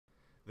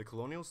The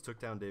Colonials took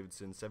down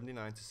Davidson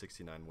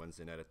 79-69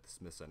 Wednesday night at the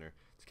Smith Center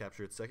to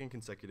capture its second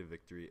consecutive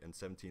victory and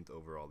 17th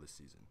overall this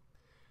season.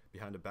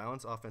 Behind a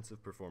balanced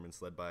offensive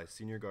performance led by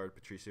senior guard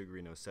Patricio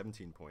Garino's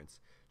 17 points,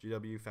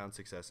 GW found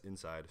success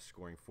inside,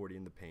 scoring 40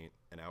 in the paint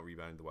and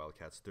out-rebounding the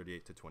Wildcats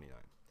 38-29.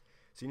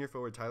 Senior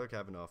forward Tyler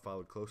Cavanaugh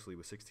followed closely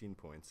with 16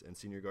 points, and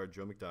senior guard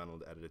Joe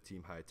McDonald added a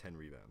team-high 10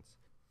 rebounds.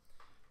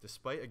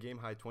 Despite a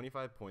game-high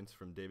 25 points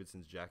from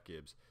Davidson's Jack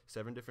Gibbs,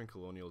 7 different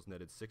Colonials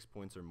netted 6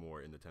 points or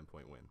more in the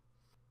 10-point win.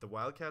 The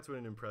Wildcats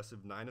went an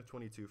impressive 9 of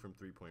 22 from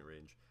three-point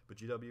range, but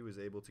GW was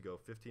able to go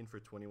 15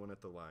 for 21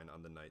 at the line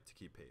on the night to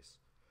keep pace.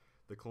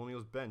 The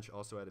Colonials bench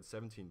also added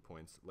 17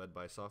 points, led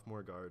by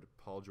sophomore guard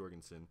Paul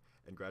Jorgensen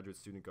and graduate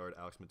student guard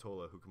Alex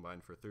Matola, who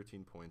combined for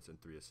 13 points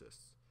and 3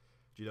 assists.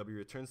 GW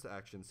returns to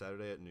action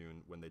Saturday at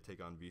noon when they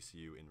take on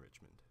VCU in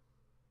Richmond.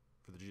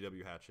 For the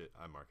GW Hatchet,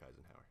 I'm Mark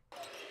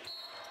Eisenhower.